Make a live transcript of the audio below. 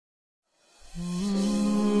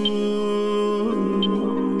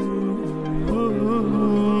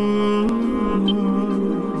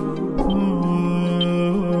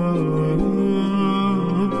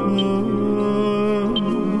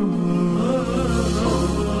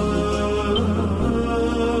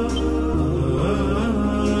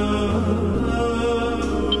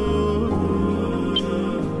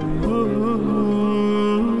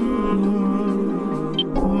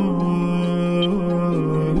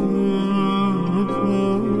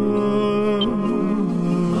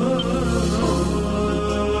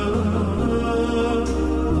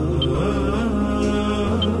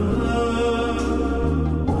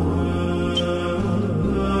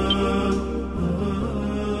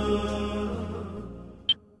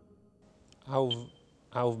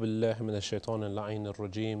أعوذ بالله من الشيطان اللعين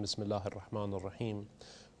الرجيم بسم الله الرحمن الرحيم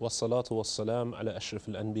والصلاة والسلام على أشرف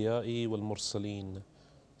الأنبياء والمرسلين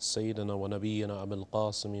سيدنا ونبينا أبي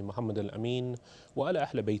القاسم محمد الأمين وعلى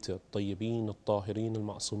أهل بيته الطيبين الطاهرين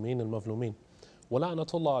المعصومين المظلومين ولعنة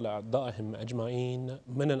الله على أعدائهم أجمعين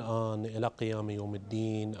من الآن إلى قيام يوم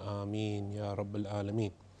الدين آمين يا رب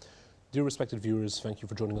العالمين. Dear respected viewers, thank you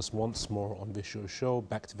for joining us once more on this show,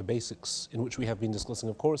 Back to the Basics, in which we have been discussing,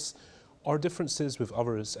 of course, our differences with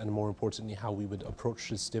others and more importantly, how we would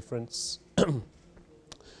approach this difference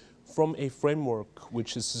from a framework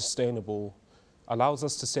which is sustainable, allows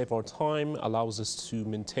us to save our time, allows us to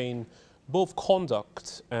maintain both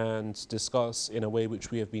conduct and discuss in a way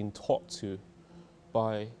which we have been taught to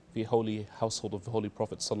by the holy household of the Holy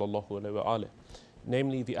Prophet sallallahu alaihi wasallam,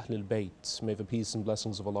 namely the Ahlul Bayt, may the peace and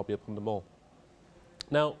blessings of Allah be upon them all.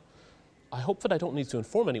 Now, I hope that I don't need to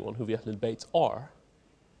inform anyone who the Ahlul Bayt are,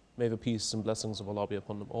 may the peace and blessings of Allah be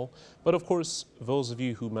upon them all. But of course, those of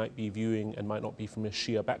you who might be viewing and might not be from a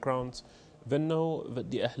Shia background, then know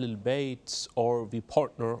that the Ahlul Bayt are the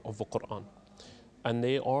partner of the Quran. And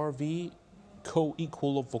they are the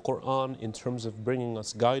co-equal of the Quran in terms of bringing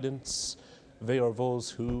us guidance. They are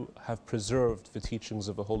those who have preserved the teachings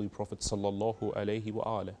of the Holy Prophet sallallahu alaihi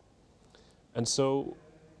wasallam. And so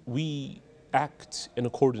we act in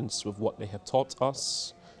accordance with what they have taught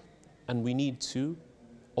us, and we need to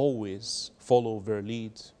always follow their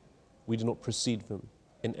lead. We do not precede them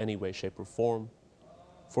in any way, shape or form,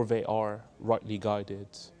 for they are rightly guided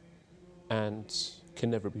and can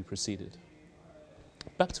never be preceded.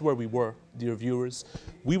 Back to where we were, dear viewers.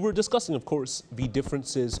 We were discussing, of course, the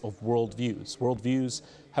differences of worldviews. Worldviews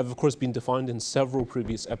have, of course, been defined in several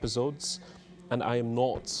previous episodes, and I am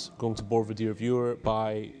not going to bore the dear viewer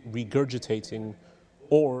by regurgitating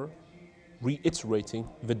or reiterating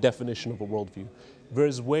the definition of a worldview.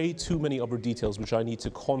 There's way too many other details which I need to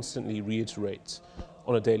constantly reiterate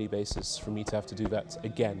on a daily basis for me to have to do that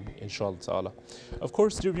again, inshallah ta'ala. Of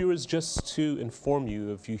course, dear viewers, just to inform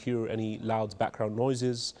you, if you hear any loud background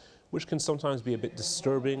noises, which can sometimes be a bit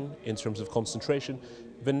disturbing in terms of concentration,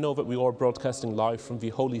 then know that we are broadcasting live from the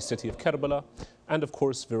holy city of Karbala. And of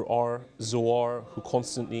course, there are Zawar who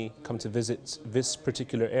constantly come to visit this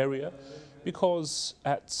particular area, because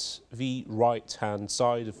at the right-hand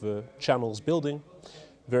side of the channel's building,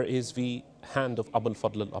 there is the hand of Abul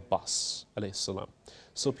Fadl al-Abbas alayhi salam.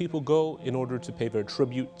 So people go in order to pay their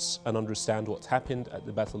tributes and understand what happened at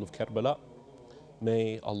the Battle of Karbala.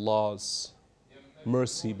 May Allah's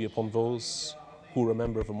mercy be upon those who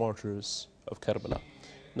remember the martyrs of Karbala.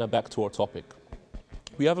 Now back to our topic.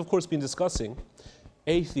 We have, of course, been discussing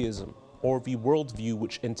atheism, or the worldview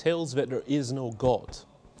which entails that there is no God.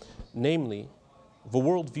 Namely, the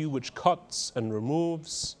worldview which cuts and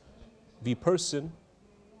removes the person,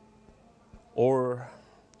 or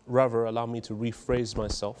rather, allow me to rephrase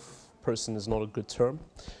myself, person is not a good term,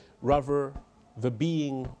 rather the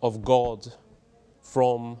being of God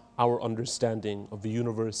from our understanding of the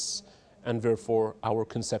universe and therefore our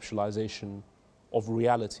conceptualization of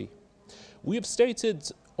reality. We have stated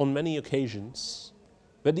on many occasions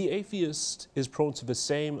that the atheist is prone to the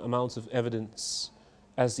same amount of evidence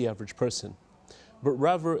as the average person, but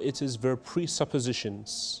rather it is their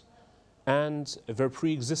presuppositions and their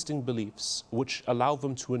pre-existing beliefs which allow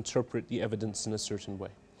them to interpret the evidence in a certain way.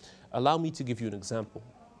 Allow me to give you an example.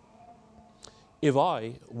 If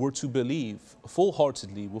I were to believe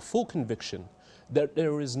full-heartedly, with full conviction, that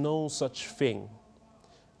there is no such thing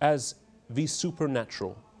as the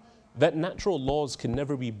supernatural, that natural laws can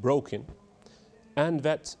never be broken, and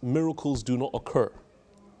that miracles do not occur,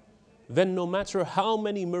 then no matter how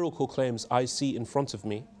many miracle claims I see in front of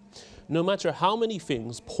me, no matter how many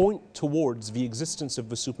things point towards the existence of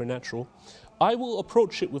the supernatural, I will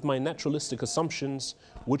approach it with my naturalistic assumptions,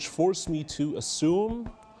 which force me to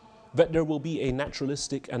assume that there will be a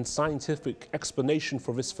naturalistic and scientific explanation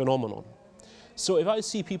for this phenomenon. So if I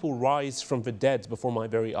see people rise from the dead before my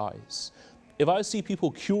very eyes, if I see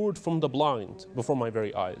people cured from the blind before my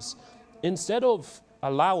very eyes, instead of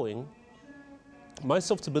allowing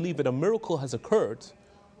myself to believe that a miracle has occurred,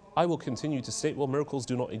 I will continue to say, well, miracles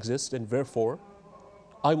do not exist, and therefore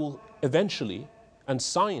I will eventually, and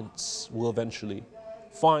science will eventually,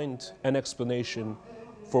 find an explanation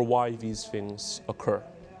for why these things occur.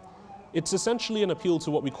 It's essentially an appeal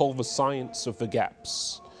to what we call the science of the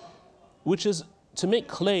gaps, which is to make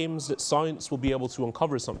claims that science will be able to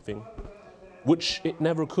uncover something which it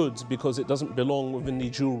never could, because it doesn't belong within the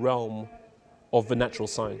due realm of the natural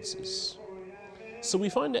sciences. So we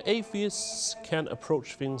find that atheists can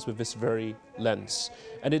approach things with this very lens.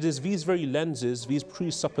 And it is these very lenses, these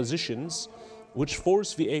presuppositions, which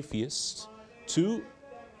force the atheist to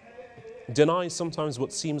deny sometimes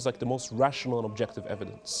what seems like the most rational and objective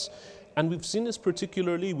evidence. And we've seen this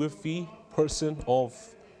particularly with the person of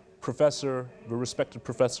the respected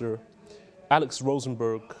professor, Alex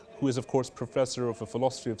Rosenberg, who is of course professor of the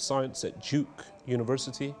philosophy of science at Duke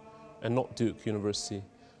University, and not Duke University,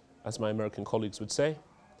 as my American colleagues would say.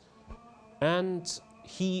 And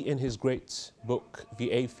he, in his great book,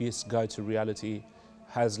 The Atheist's Guide to Reality,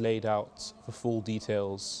 has laid out the full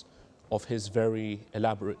details of his very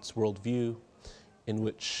elaborate worldview, in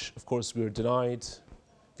which, of course, we are denied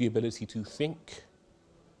the ability to think.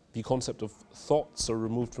 The concept of thoughts are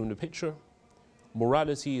removed from the picture.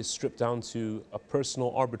 Morality is stripped down to a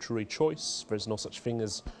personal arbitrary choice. There's no such thing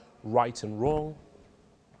as right and wrong.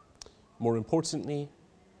 More importantly,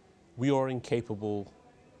 we are incapable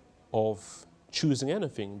of choosing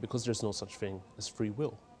anything because there's no such thing as free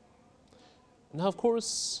will. Now, of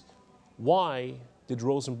course, why did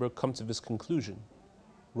Rosenberg come to this conclusion?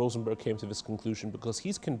 Rosenberg came to this conclusion because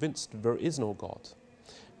he's convinced there is no God.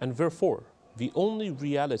 And therefore, the only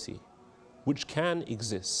reality which can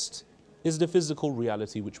exist is the physical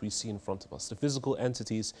reality which we see in front of us, the physical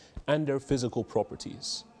entities and their physical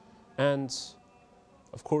properties. And,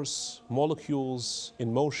 of course, molecules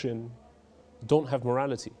in motion don't have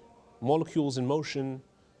morality. Molecules in motion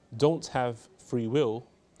don't have free will,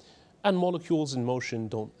 and molecules in motion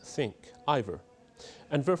don't think either.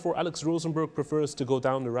 And therefore, Alex Rosenberg prefers to go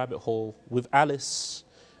down the rabbit hole with Alice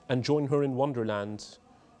and join her in Wonderland,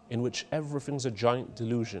 in which everything's a giant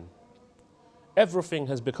delusion. Everything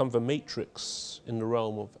has become the matrix in the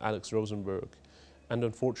realm of Alex Rosenberg. And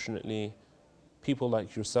unfortunately, people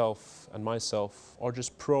like yourself and myself are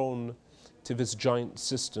just prone to this giant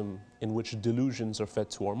system in which delusions are fed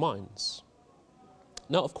to our minds.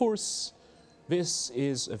 Now, of course, this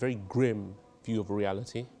is a very grim view of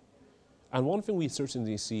reality. And one thing we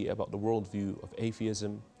certainly see about the worldview of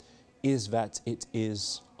atheism is that it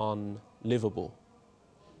is unlivable.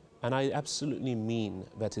 And I absolutely mean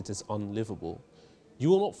that it is unlivable. You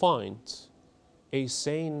will not find a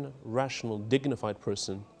sane, rational, dignified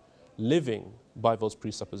person living by those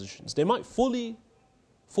presuppositions. They might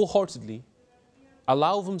full-heartedly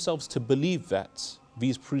allow themselves to believe that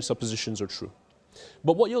these presuppositions are true.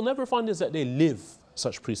 But what you'll never find is that they live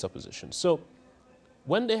such presuppositions. So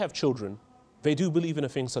when they have children, they do believe in a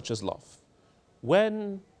thing such as love.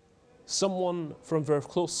 When someone from their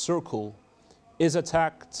close circle is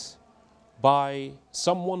attacked by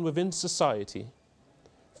someone within society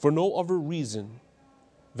for no other reason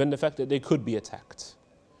than the fact that they could be attacked,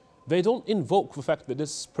 they don't invoke the fact that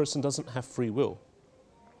this person doesn't have free will.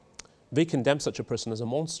 They condemn such a person as a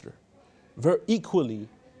monster. They're equally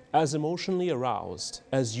as emotionally aroused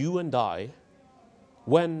as you and I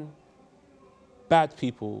when bad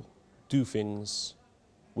people do things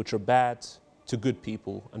which are bad to good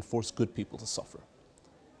people and force good people to suffer.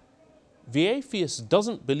 The atheist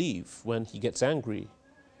doesn't believe, when he gets angry,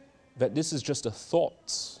 that this is just a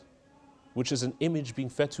thought, which is an image being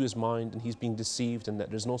fed to his mind and he's being deceived, and that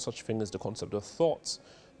there's no such thing as the concept of thought,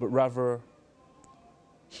 but rather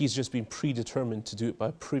he's just been predetermined to do it by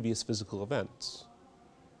a previous physical event.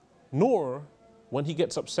 Nor, when he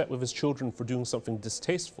gets upset with his children for doing something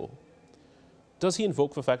distasteful, does he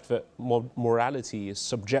invoke the fact that morality is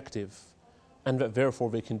subjective and that therefore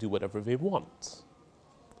they can do whatever they want.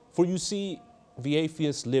 For you see, the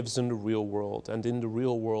atheist lives in the real world, and in the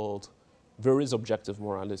real world there is objective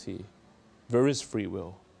morality, there is free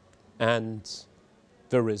will, and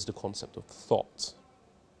there is the concept of thought.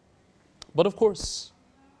 But of course,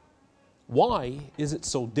 why is it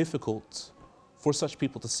so difficult for such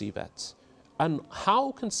people to see that? And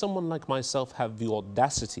how can someone like myself have the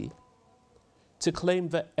audacity to claim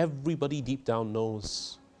that everybody deep down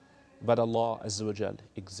knows that Allah Azza wa Jal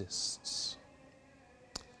exists?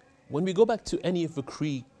 When we go back to any of the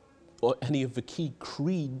key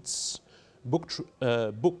creeds,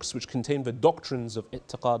 books which contain the doctrines of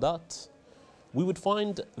i'tiqadat, we would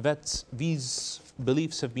find that these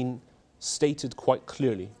beliefs have been stated quite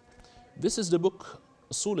clearly. This is the book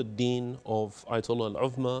Usul al-Din of Ayatollah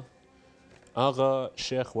al-Uzma, Agha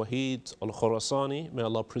Sheikh Wahid al-Khurasani, may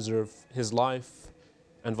Allah preserve his life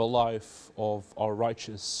and the life of our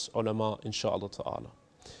righteous ulama, insha'Allah ta'ala.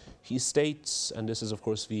 He states, and this is of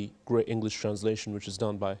course the great English translation which is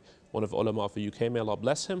done by one of the ulama of the UK, may Allah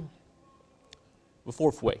bless him, the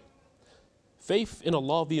fourth way. Faith in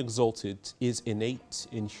Allah the Exalted is innate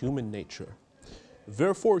in human nature.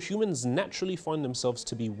 Therefore, humans naturally find themselves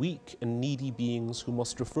to be weak and needy beings who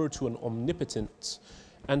must refer to an omnipotent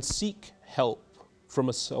and seek help from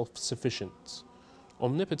a self-sufficient.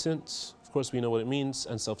 Omnipotent, of course we know what it means,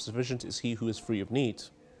 and self-sufficient is he who is free of need.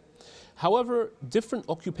 However, different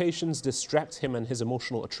occupations distract him and his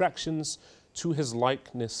emotional attractions to his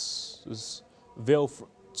likenesses,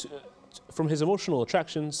 from his emotional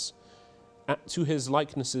attractions to his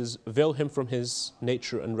likenesses, veil him from his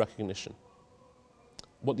nature and recognition.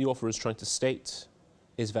 What the author is trying to state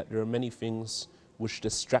is that there are many things which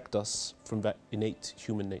distract us from that innate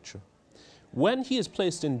human nature. When he is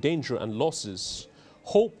placed in danger and losses,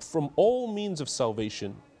 hope from all means of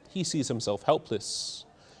salvation, he sees himself helpless,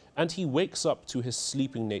 and he wakes up to his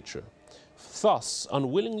sleeping nature. Thus,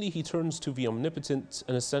 unwillingly he turns to the omnipotent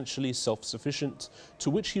and essentially self-sufficient, to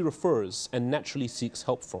which he refers and naturally seeks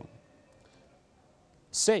help from.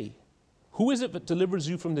 Say, who is it that delivers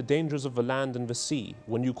you from the dangers of the land and the sea,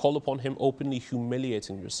 when you call upon him openly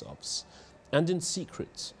humiliating yourselves? And in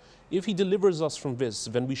secret, if he delivers us from this,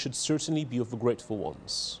 then we should certainly be of the grateful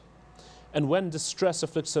ones. And when distress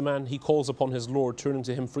afflicts a man, he calls upon his Lord, turning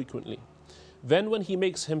to him frequently. Then when he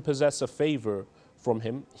makes him possess a favor from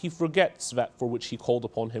him, he forgets that for which he called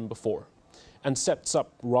upon him before, and sets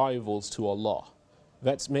up rivals to Allah,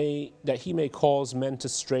 that he may cause men to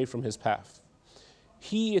stray from his path.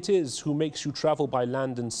 He it is who makes you travel by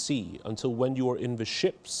land and sea, until when you are in the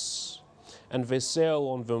ships, and they sail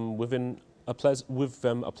on them with them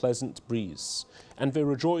a pleasant breeze, and they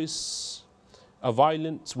rejoice. A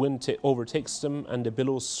violent wind overtakes them, and the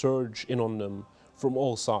billows surge in on them from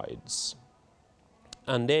all sides.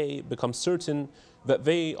 And they become certain that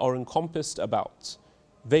they are encompassed about.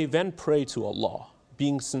 They then pray to Allah,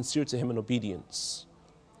 being sincere to him in obedience.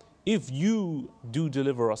 If you do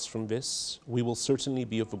deliver us from this, we will certainly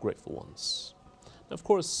be of the grateful ones. Of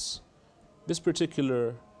course, this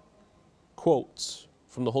particular quote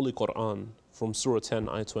from the Holy Quran, from Surah 10,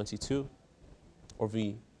 Ayah 22, or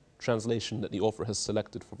the translation that the author has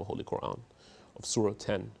selected for the Holy Quran, of Surah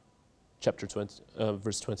 10, chapter 20,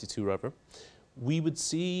 verse 22 rather, we would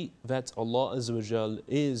see that Allah Azza wa Jal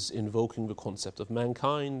is invoking the concept of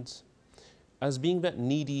mankind as being that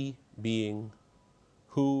needy being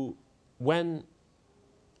who, when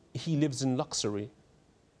he lives in luxury,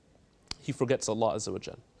 he forgets Allah Azza wa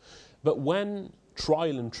Jal. But when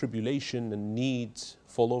trial and tribulation and need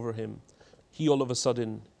fall over him, he all of a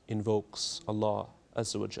sudden invokes Allah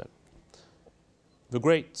Azza wa Jal. The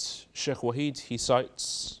great Sheikh Wahid, he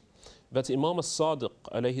cites that Imam as-Sadiq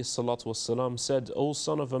alayhi salatu wassalam said, O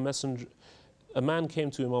son of a messenger, a man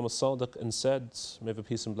came to Imam as-Sadiq and said, may the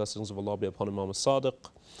peace and blessings of Allah be upon Imam as-Sadiq,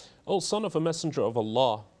 O son of a messenger of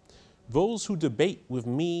Allah, those who debate with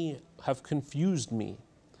me have confused me.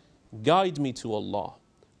 Guide me to Allah.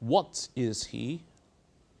 What is he?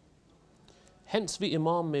 Hence the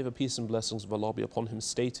Imam, may the peace and blessings of Allah be upon him,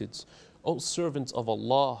 stated, O servant of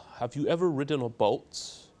Allah, have you ever ridden a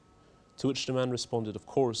boat? To which the man responded, of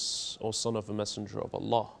course, O son of a messenger of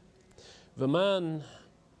Allah. The man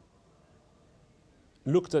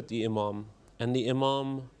looked at the Imam, and the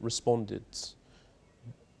Imam responded,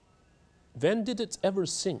 then did it ever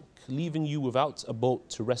sink, leaving you without a boat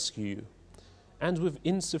to rescue you, and with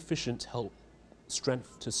insufficient help,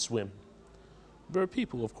 strength to swim? There are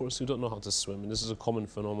people, of course, who don't know how to swim, and this is a common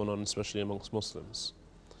phenomenon, especially amongst Muslims.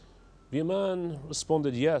 The man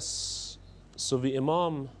responded, yes. So the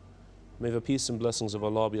Imam, may the peace and blessings of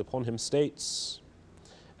Allah be upon him, states,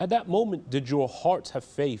 at that moment did your heart have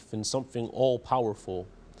faith in something all-powerful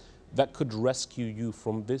that could rescue you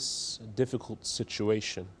from this difficult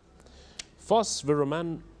situation? Thus the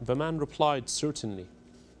man replied, certainly.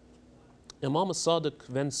 Imam as-Sadiq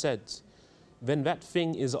then said, then that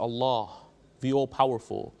thing is Allah, the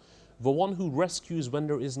all-powerful, the one who rescues when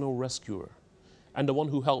there is no rescuer, and the one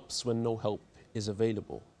who helps when no help is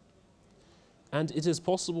available. And it is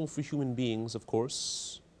possible for human beings, of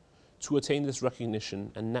course, to attain this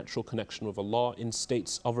recognition and natural connection with Allah in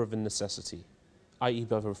states other than necessity, i.e.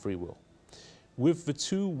 by their free will, with the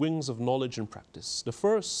two wings of knowledge and practice. The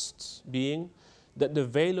first being that the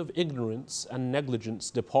veil of ignorance and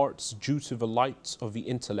negligence departs due to the light of the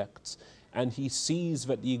intellect, and he sees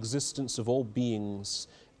that the existence of all beings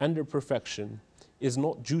and their perfection is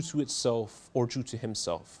not due to itself or due to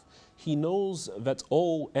himself. He knows that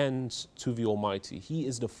all end to the Almighty. He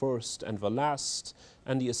is the first and the last,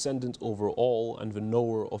 and the ascendant over all, and the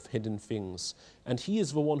knower of hidden things. And he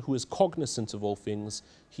is the one who is cognizant of all things.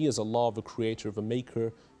 He is Allah, the creator, the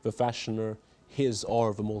maker, the fashioner. His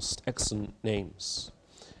are the most excellent names.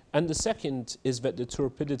 And the second is that the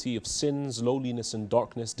torpidity of sins, lowliness, and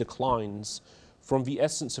darkness declines from the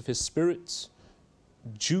essence of his spirit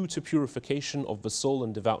due to purification of the soul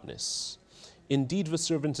and devoutness. Indeed, the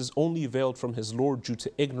servant is only veiled from his Lord due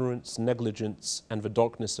to ignorance, negligence, and the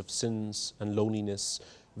darkness of sins and loneliness.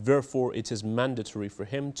 Therefore, it is mandatory for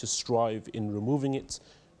him to strive in removing it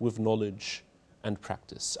with knowledge and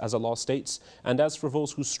practice. As Allah states, and as for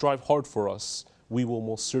those who strive hard for us, we will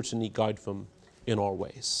most certainly guide them in our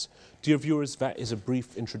ways. Dear viewers, that is a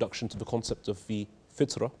brief introduction to the concept of the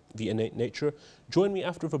fitrah, the innate nature. Join me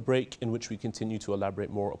after the break in which we continue to elaborate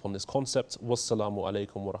more upon this concept. Wassalamu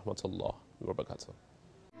alaikum wa rahmatullahi wa barakatuh.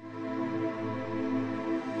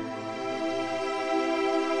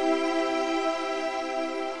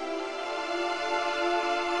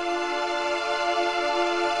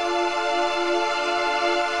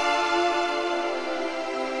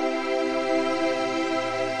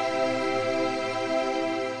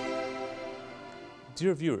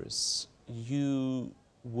 Dear viewers, you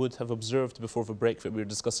would have observed before the break that we were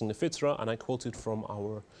discussing the fitrah, and I quoted from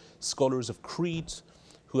our scholars of creed,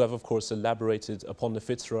 who have of course elaborated upon the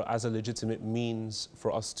fitrah as a legitimate means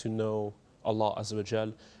for us to know Allah Azza wa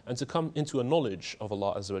Jal and to come into a knowledge of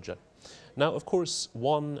Allah Azza wa Jal. Now, of course,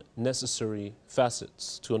 one necessary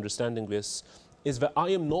facet to understanding this is that I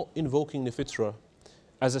am not invoking the fitrah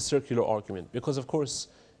as a circular argument, because of course,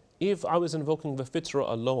 if I was invoking the fitrah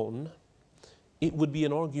alone, it would be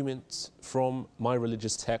an argument from my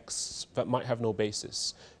religious texts that might have no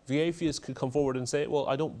basis. The atheist could come forward and say, well,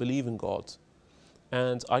 I don't believe in God.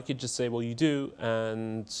 And I could just say, well, you do,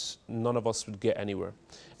 and none of us would get anywhere.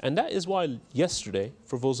 And that is why yesterday,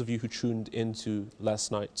 for those of you who tuned into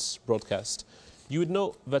last night's broadcast, you would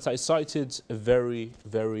note that I cited a very,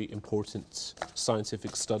 very important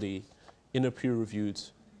scientific study in a peer-reviewed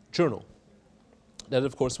journal. That,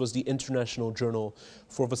 of course, was the International Journal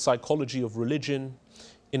for the Psychology of Religion,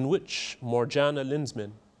 in which Marjana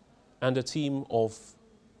Lindsman and a team of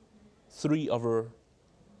 3 other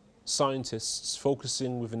scientists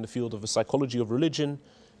focusing within the field of the psychology of religion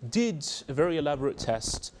did a very elaborate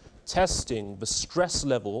test, testing the stress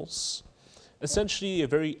levels, essentially a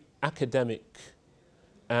very academic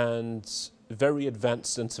and very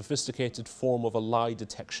advanced and sophisticated form of a lie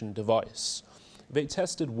detection device. They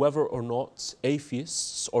tested whether or not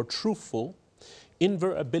atheists are truthful in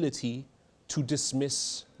their ability to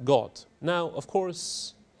dismiss God. Now, of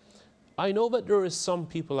course, I know that there is some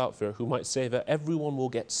people out there who might say that everyone will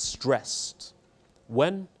get stressed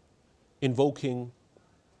when invoking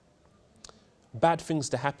bad things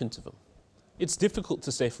to happen to them. It's difficult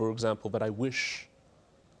to say, for example, that I wish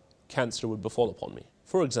cancer would befall upon me,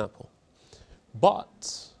 for example.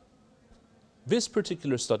 But this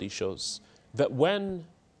particular study shows that when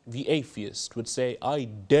the atheist would say, I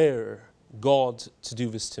dare God to do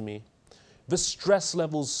this to me, the stress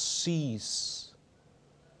levels cease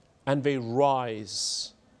and they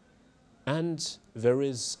rise. And there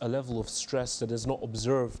is a level of stress that is not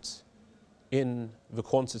observed in the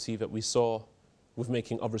quantity that we saw with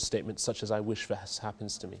making other statements such as, I wish this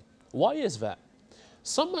happens to me. Why is that?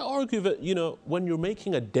 Some might argue that, when you're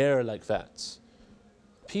making a dare like that,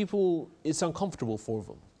 people, it's uncomfortable for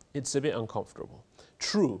them. It's a bit uncomfortable.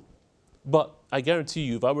 True, but I guarantee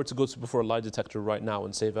you, if I were to go before a lie detector right now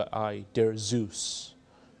and say that I dare Zeus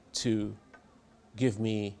to give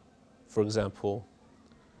me, for example,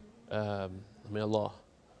 may Allah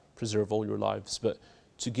preserve all your lives, but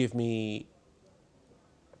to give me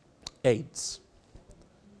AIDS,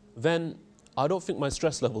 then I don't think my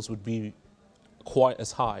stress levels would be quite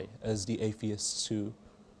as high as the atheists who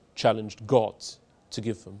challenged God to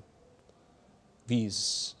give them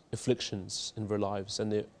these afflictions in their lives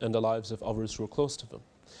and the lives of others who are close to them.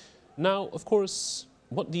 Now, of course,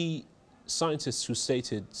 what the scientists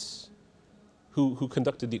who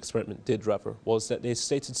conducted the experiment did rather, was that they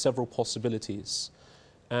stated several possibilities.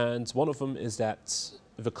 And one of them is that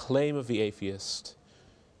the claim of the atheist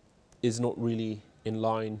is not really in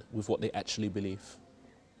line with what they actually believe.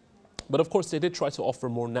 But of course, they did try to offer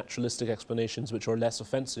more naturalistic explanations which are less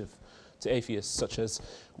offensive to atheists, such as,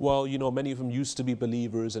 well, many of them used to be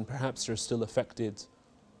believers and perhaps they're still affected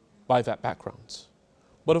by that background.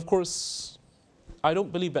 But of course, I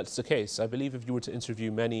don't believe that's the case. I believe if you were to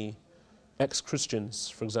interview many ex-Christians,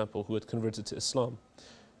 for example, who had converted to Islam,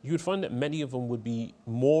 you would find that many of them would be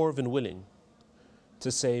more than willing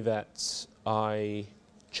to say that I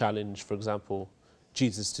challenge, for example,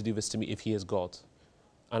 Jesus to do this to me if he is God.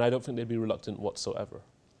 And I don't think they'd be reluctant whatsoever.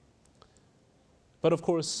 But of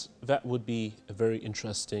course, that would be a very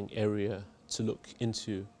interesting area to look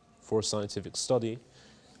into for a scientific study.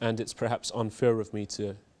 And it's perhaps unfair of me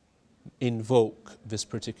to invoke this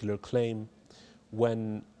particular claim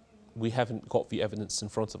when we haven't got the evidence in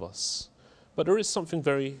front of us. But there is something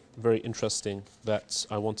very, very interesting that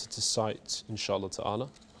I wanted to cite, inshallah ta'ala.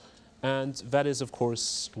 And that is, of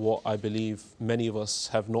course, what I believe many of us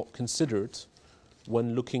have not considered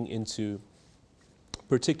when looking into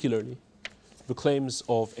particularly the claims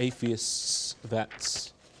of atheists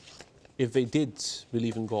that if they did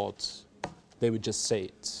believe in God, they would just say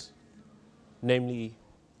it. Namely,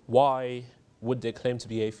 why would they claim to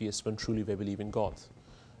be atheists when truly they believe in God?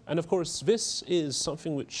 And of course, this is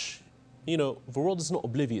something which, the world is not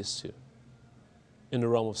oblivious to in the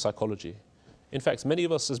realm of psychology. In fact, many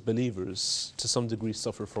of us as believers, to some degree,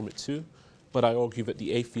 suffer from it too, but I argue that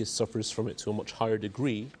the atheist suffers from it to a much higher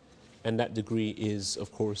degree, and that degree is,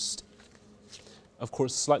 of course,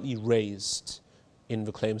 slightly raised in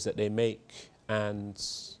the claims that they make and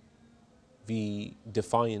the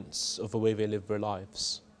defiance of the way they live their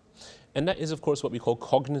lives. And that is, of course, what we call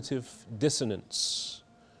cognitive dissonance.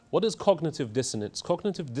 What is cognitive dissonance?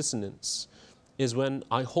 Cognitive dissonance is when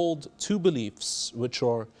I hold two beliefs which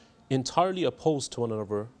are entirely opposed to one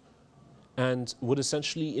another and would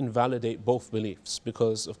essentially invalidate both beliefs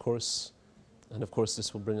because, of course,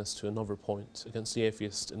 this will bring us to another point against the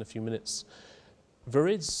atheist in a few minutes. There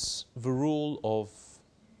is the rule of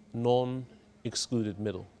non-excluded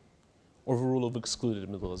middle, or the rule of excluded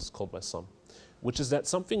middle as it's called by some, which is that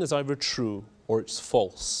something is either true or it's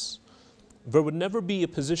false. There would never be a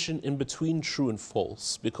position in between true and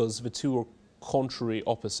false because the two are contrary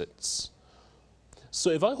opposites. So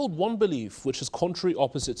if I hold one belief which is contrary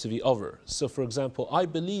opposite to the other, so for example, I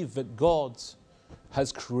believe that God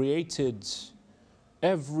has created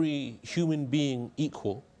every human being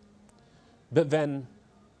equal, but then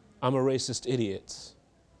I'm a racist idiot,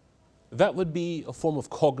 that would be a form of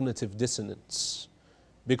cognitive dissonance.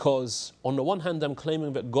 Because on the one hand, I'm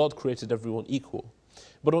claiming that God created everyone equal.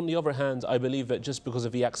 But on the other hand, I believe that just because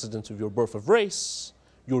of the accident of your birth of race,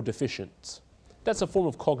 you're deficient. That's a form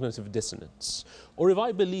of cognitive dissonance. Or if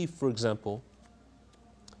I believe, for example,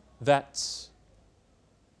 that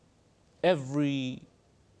every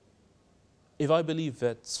elderly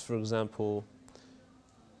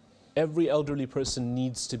person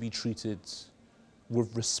needs to be treated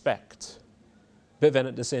with respect, but then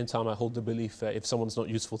at the same time I hold the belief that if someone's not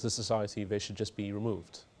useful to society, they should just be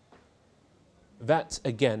removed. That,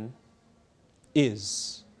 again,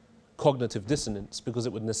 is cognitive dissonance because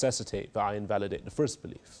it would necessitate that I invalidate the first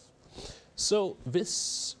belief. So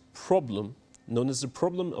this problem, known as the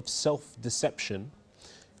problem of self-deception,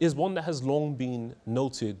 is one that has long been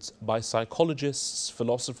noted by psychologists,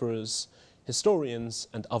 philosophers, historians,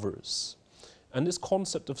 and others. And this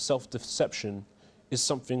concept of self-deception is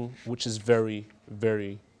something which is very,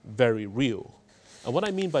 very, very real. And what I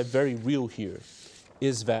mean by very real here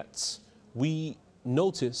is that we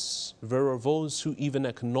notice there are those who even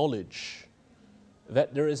acknowledge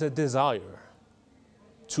that there is a desire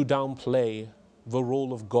to downplay the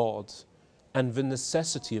role of God and the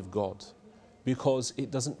necessity of God because it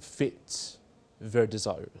doesn't fit their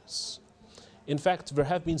desires. In fact, there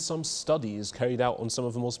have been some studies carried out on some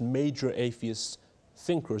of the most major atheist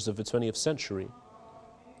thinkers of the 20th century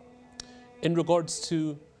in regards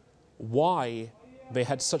to why they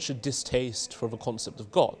had such a distaste for the concept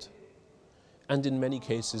of God. And in many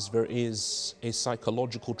cases, there is a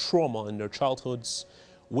psychological trauma in their childhoods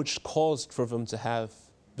which caused for them to have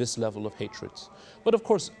this level of hatred. But of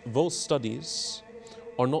course, those studies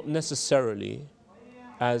are not necessarily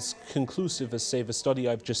as conclusive as, say, the study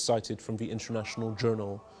I've just cited from the International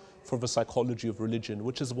Journal for the Psychology of Religion,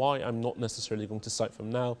 which is why I'm not necessarily going to cite them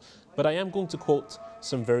now, but I am going to quote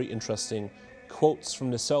some very interesting quotes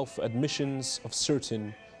from the self-admissions of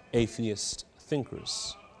certain atheist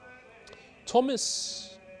thinkers.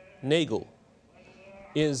 Thomas Nagel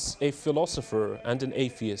is a philosopher and an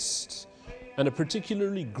atheist, and a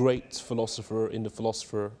particularly great philosopher in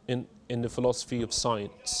the philosophy of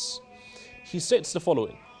science. He states the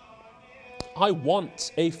following: I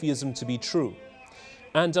want atheism to be true,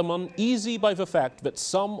 and am uneasy by the fact that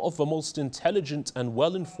some of the most intelligent and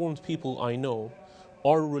well-informed people I know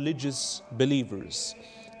are religious believers.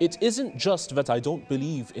 It isn't just that I don't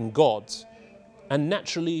believe in God and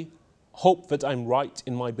naturally hope that I'm right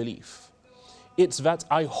in my belief. It's that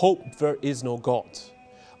I hope there is no God.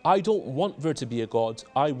 I don't want there to be a God.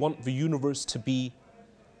 I don't want the universe to be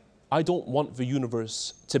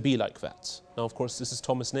like that. Now, of course, this is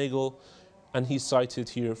Thomas Nagel, and he's cited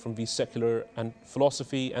here from the Secular and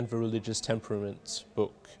Philosophy and the Religious Temperament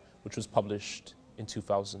book, which was published in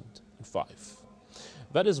 2005.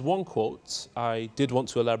 That is one quote. I did want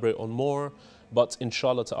to elaborate on more, but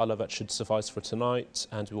inshallah ta'ala that should suffice for tonight,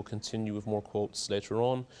 and we will continue with more quotes later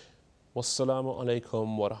on. Wassalamu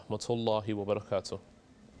alaikum wa rahmatullahi wa barakatuh.